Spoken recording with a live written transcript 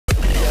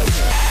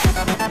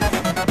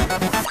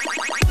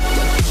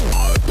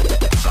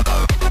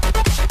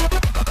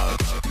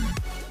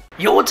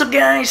What's up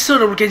guys, so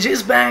WKJ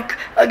is back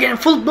again.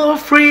 Football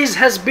Freeze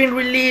has been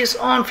released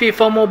on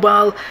FIFA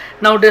Mobile.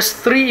 Now there's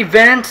 3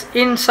 events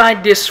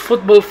inside this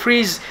Football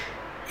Freeze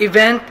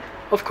event,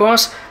 of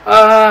course.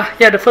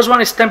 The first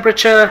one is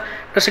temperature,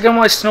 the second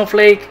one is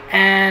snowflake,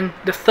 and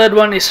the third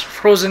one is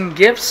frozen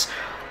gifts,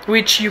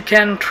 which you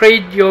can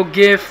trade your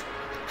gift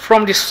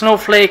from the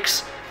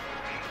snowflakes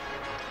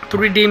to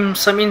redeem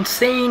some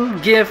insane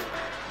gift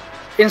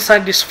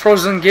inside this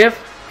frozen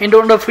gift. In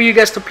order for you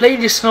guys to play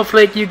this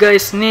snowflake, you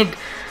guys need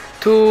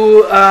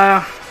to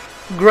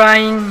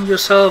grind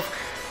yourself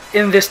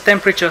in this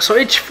temperature. So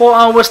each 4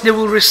 hours they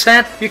will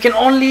reset. You can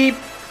only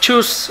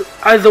choose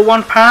either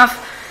one path,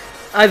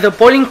 either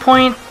boiling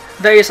point,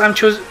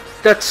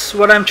 that's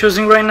what I'm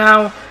choosing right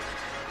now,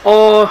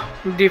 or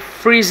the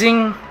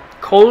freezing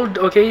cold.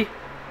 Okay,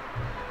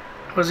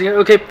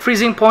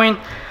 freezing point.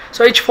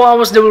 So each 4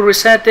 hours they will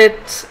reset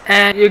it,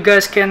 and you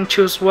guys can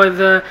choose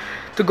whether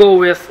to go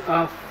with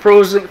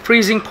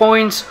freezing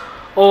points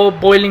or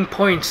boiling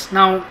points.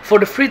 Now for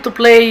the free to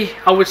play,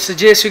 I would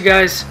suggest you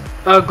guys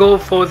go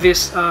for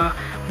this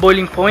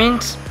boiling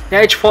points.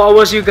 Each 4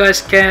 hours you guys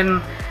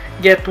can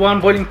get 1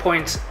 boiling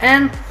points,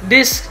 and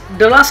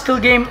the last skill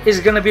game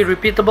is gonna be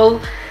repeatable,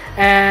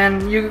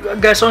 and you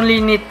guys only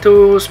need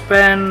to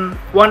spend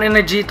 1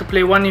 energy to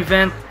play 1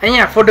 event. And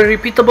yeah, for the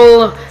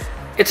repeatable,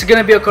 it's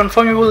gonna be a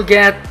confirm you will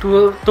get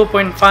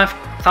 2.5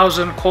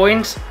 thousand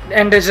coins,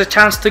 and there's a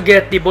chance to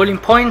get the boiling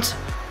points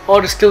or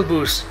the skill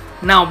boost.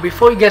 Now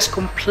before you guys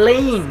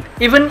complain,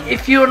 even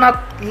if you're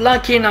not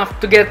lucky enough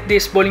to get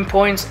these boiling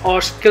points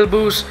or skill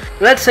boost,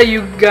 let's say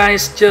you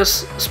guys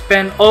just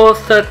spend all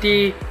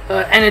 30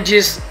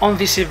 energies on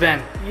this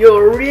event,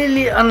 you're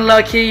really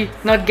unlucky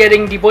not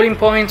getting the boiling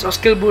points or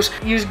skill boost,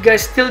 you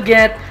guys still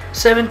get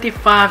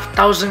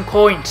 75,000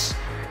 coins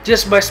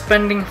just by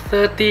spending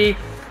 30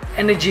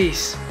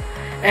 energies.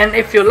 And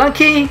if you're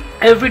lucky,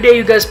 every day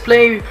you guys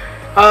play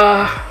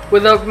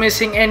without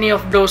missing any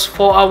of those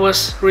 4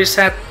 hours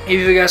reset,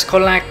 if you guys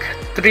collect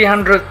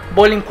 300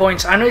 boiling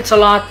points, I know it's a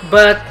lot,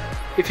 but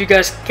if you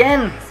guys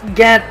can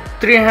get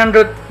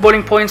 300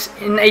 boiling points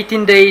in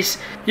 18 days,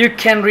 you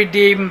can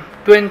redeem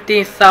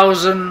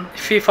 20,000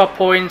 FIFA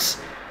points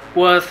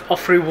worth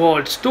of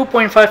rewards,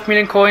 2.5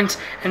 million coins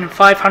and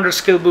 500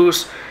 skill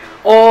boosts.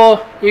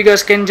 Or you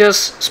guys can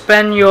just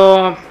spend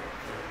your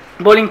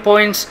boiling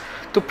points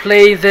to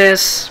play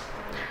this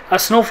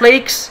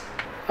snowflakes.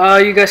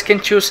 You guys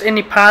can choose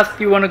any path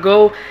you want to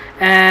go,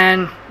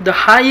 and the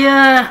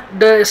higher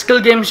the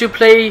skill games you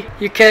play,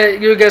 you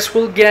guys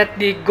will get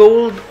the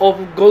gold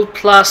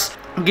plus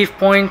gift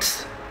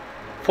points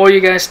for you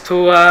guys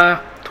to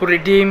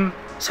redeem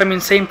some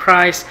insane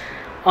price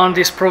on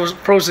this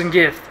frozen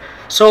gift.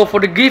 So for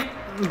the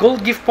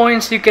gold gift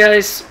points, you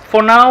guys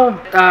for now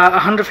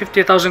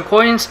 150,000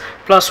 coins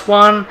plus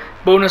 1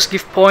 bonus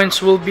gift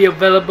points will be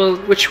available,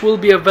 which will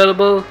be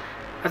available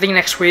I think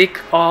next week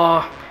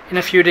or in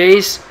a few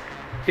days.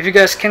 If you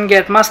guys can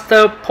get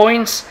master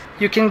points,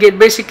 you can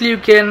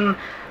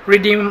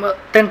redeem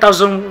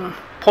 10,000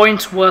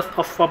 points worth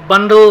of a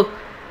bundle,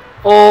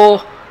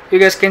 or you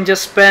guys can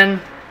just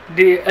spend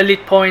the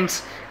elite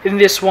points in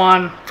this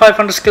one,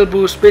 500 skill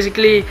boost,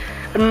 basically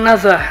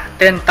another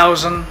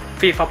 10,000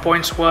 FIFA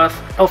points worth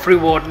of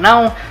reward.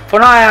 Now for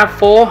now I have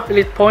 4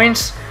 elite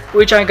points,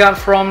 which I got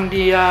from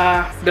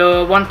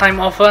the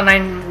one-time offer,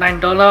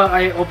 $9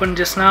 I opened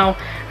just now,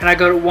 and I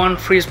got 1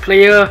 freeze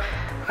player.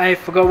 I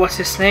forgot what's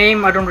his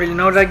name, I don't really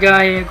know that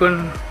guy.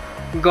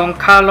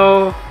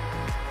 Goncalo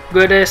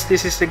Guedes,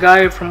 this is the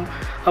guy from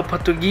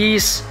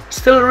Portuguese,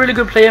 still a really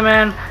good player,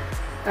 man.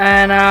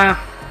 And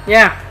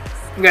yeah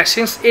guys,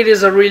 since it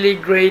is a really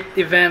great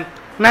event,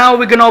 now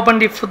we're gonna open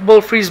the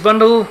Football Freeze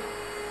bundle.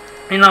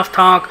 Enough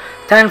talk.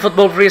 10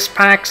 Football Freeze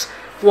packs,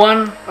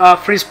 1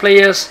 freeze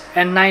players,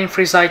 and 9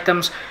 freeze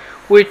items,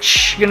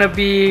 which gonna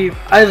be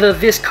either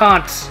these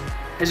cards,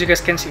 as you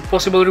guys can see,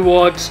 possible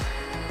rewards,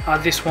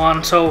 this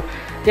one. So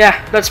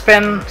yeah, let's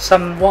spend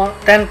some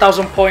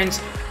 10,000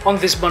 points on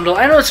this bundle.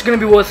 I know it's gonna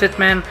be worth it,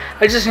 man.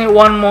 I just need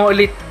 1 more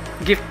elite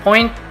gift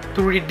point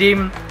to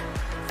redeem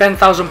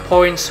 10,000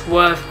 points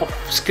worth of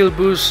skill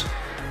boost,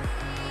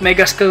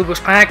 mega skill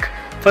boost pack.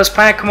 First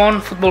pack, come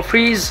on, Football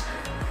Freeze,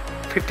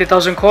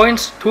 50,000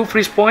 coins, 2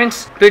 freeze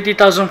points,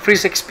 30,000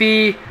 freeze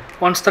XP,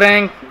 1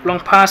 strength, long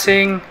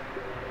passing.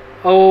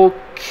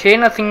 Okay,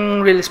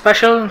 nothing really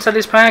special inside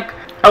this pack.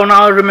 Oh,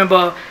 now I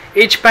remember,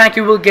 each pack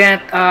you will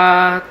get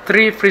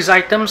 3 freeze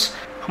items.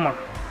 Come on,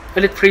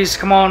 elite freeze,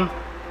 come on.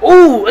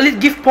 Oh, elite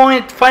gift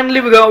point,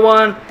 finally we got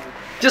 1.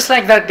 Just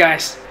like that,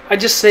 guys, I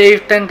just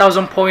saved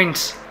 10,000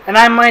 points, and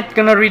I might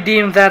gonna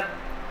redeem that.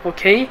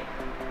 Okay,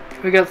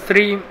 we got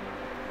 3.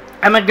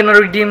 I might gonna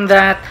redeem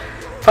that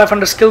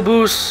 500 skill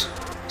boost.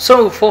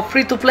 So for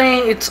free to play,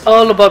 it's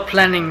all about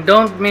planning.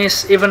 Don't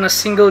miss even a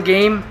single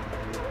game.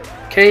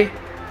 Okay,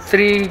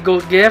 3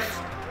 gold gift.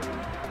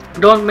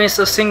 Don't miss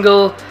a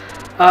single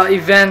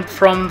event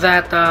from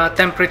that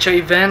temperature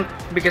event,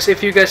 because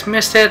if you guys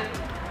missed it,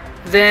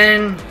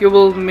 then you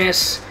will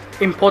miss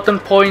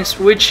important points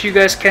which you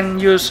guys can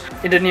use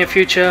in the near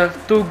future.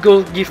 2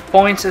 gold gift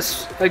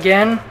points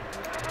again.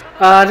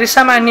 This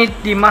time I need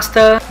the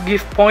master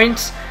gift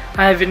points.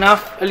 I have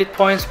enough elite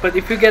points, but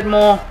if you get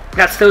more,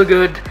 that's still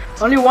good.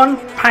 Only one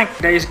pack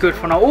that is good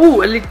for now.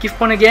 Oh, elite gift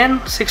point again,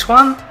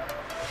 6-1.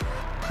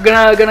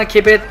 Gonna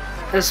keep it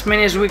as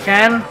many as we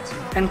can,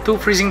 and 2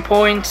 freezing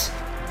points,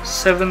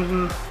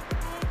 7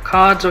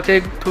 cards.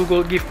 Okay, 2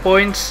 gold gift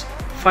points,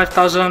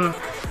 5,000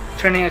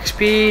 training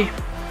XP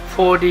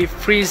for the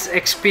freeze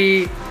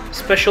XP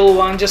special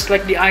one, just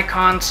like the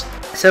icons.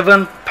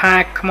 7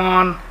 pack, come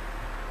on.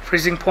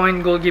 Freezing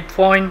point, gold gift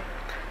point,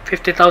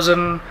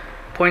 50,000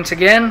 points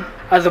again.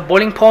 Either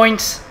bowling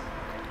points,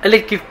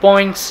 elite gift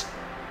points,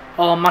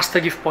 or master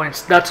gift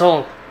points. That's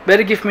all.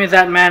 Better give me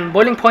that, man.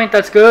 Bowling point,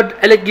 that's good.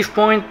 Elite gift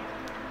point,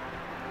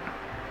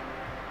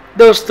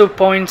 those 2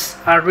 points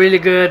are really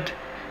good.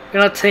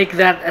 Gonna take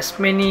that as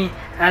many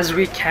as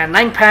we can.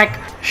 9 pack,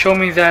 show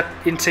me that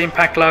insane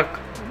pack luck.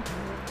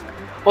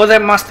 Or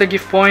that master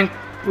gift point,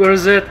 where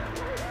is it?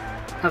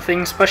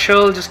 Nothing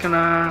special, just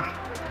gonna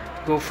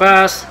go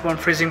fast. 1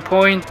 freezing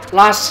point.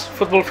 Last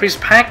football freeze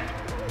pack,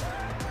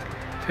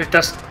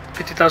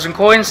 50,000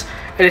 coins,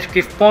 elite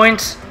gift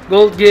points,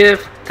 gold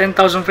gift,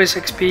 10,000 freeze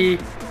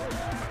XP.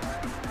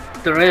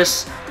 The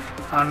rest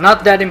are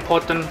not that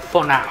important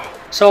for now.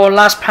 So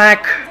last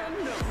pack,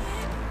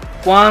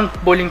 1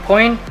 boiling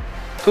point,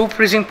 2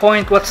 freezing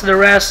point. What's the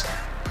rest?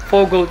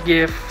 4 gold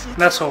gift.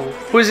 That's all.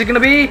 Who is it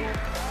gonna be?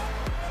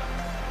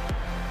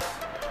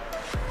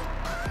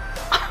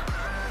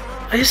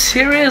 Are you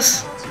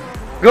serious?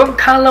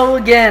 Goncalo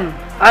again.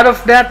 Out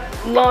of that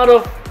lot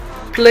of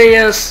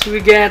players, we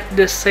get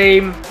the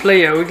same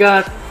player. We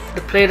got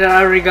the player that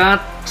I already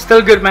got.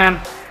 Still good, man.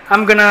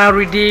 I'm gonna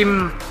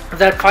redeem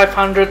that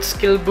 500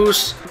 skill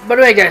boost. By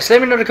the way, guys, let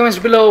me know in the comments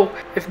below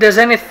if there's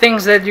any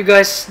things that you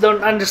guys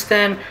don't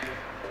understand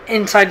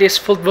inside this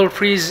football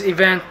freeze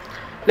event.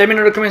 Let me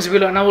know in the comments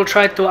below, and I will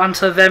try to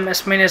answer them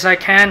as many as I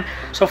can.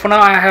 So for now,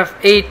 I have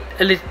 8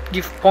 elite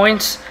gift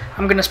points.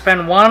 I'm gonna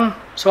spend 1,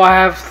 so I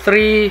have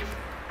 3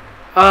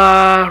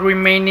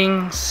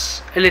 remaining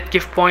elite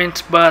gift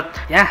points. But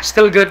yeah,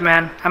 still good,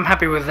 man. I'm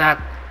happy with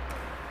that.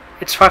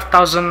 It's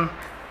 5,000.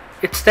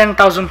 It's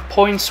 10,000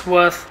 points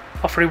worth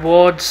of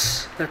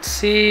rewards. Let's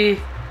see.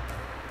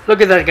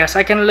 Look at that, guys.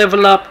 I can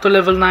level up to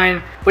level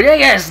 9. But yeah,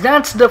 guys,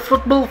 that's the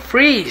football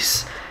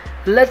freeze.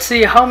 Let's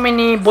see how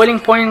many boiling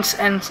points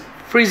and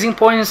freezing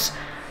points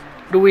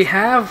do we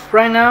have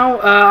right now.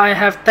 I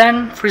have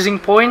 10 freezing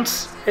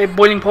points,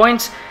 boiling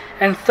points,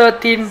 and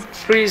 13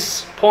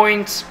 freeze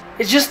points.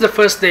 It's just the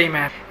first day,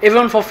 man.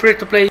 Even for free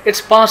to play,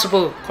 it's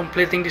possible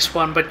completing this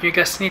one, but you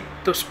guys need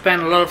to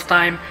spend a lot of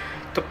time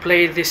to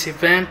play this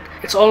event.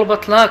 It's all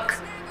about luck,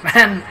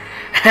 man.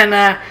 And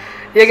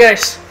yeah,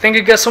 guys, thank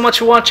you guys so much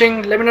for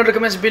watching. Let me know in the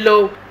comments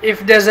below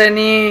if there's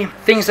any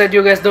things that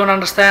you guys don't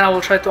understand. I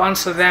will try to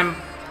answer them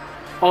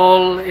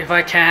all if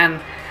I can.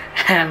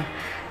 And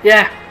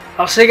yeah,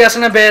 I'll see you guys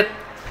in a bit.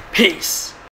 Peace.